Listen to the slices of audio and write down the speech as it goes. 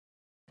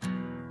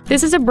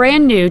This is a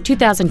brand new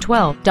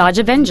 2012 Dodge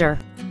Avenger.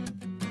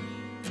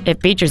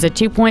 It features a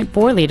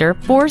 2.4-liter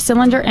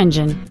four-cylinder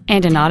engine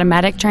and an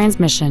automatic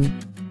transmission.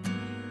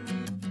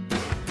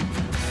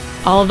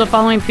 All of the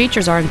following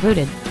features are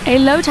included: a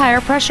low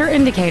tire pressure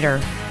indicator,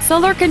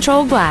 solar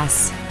control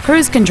glass,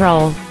 cruise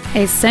control,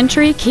 a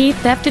Sentry key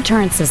theft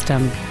deterrent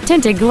system,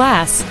 tinted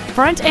glass,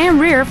 front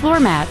and rear floor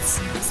mats,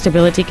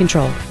 stability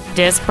control,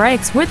 disc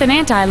brakes with an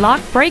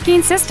anti-lock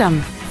braking system,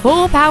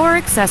 full power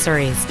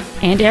accessories,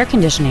 and air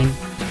conditioning.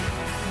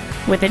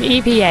 With an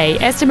EPA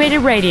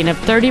estimated rating of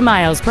 30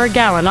 miles per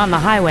gallon on the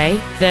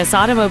highway, this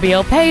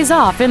automobile pays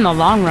off in the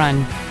long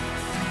run.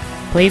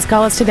 Please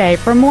call us today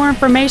for more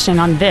information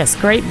on this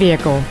great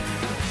vehicle.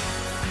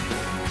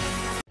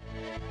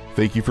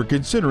 Thank you for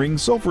considering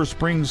Sulphur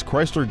Springs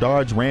Chrysler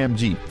Dodge Ram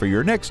Jeep for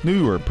your next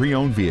new or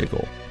pre-owned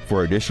vehicle.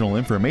 For additional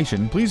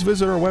information, please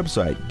visit our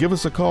website, give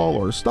us a call,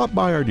 or stop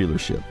by our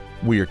dealership.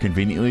 We are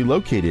conveniently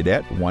located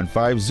at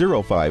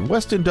 1505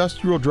 West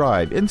Industrial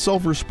Drive in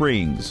Sulphur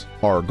Springs.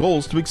 Our goal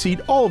is to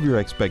exceed all of your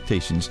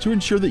expectations to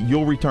ensure that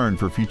you'll return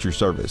for future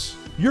service.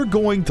 You're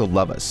going to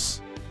love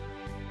us.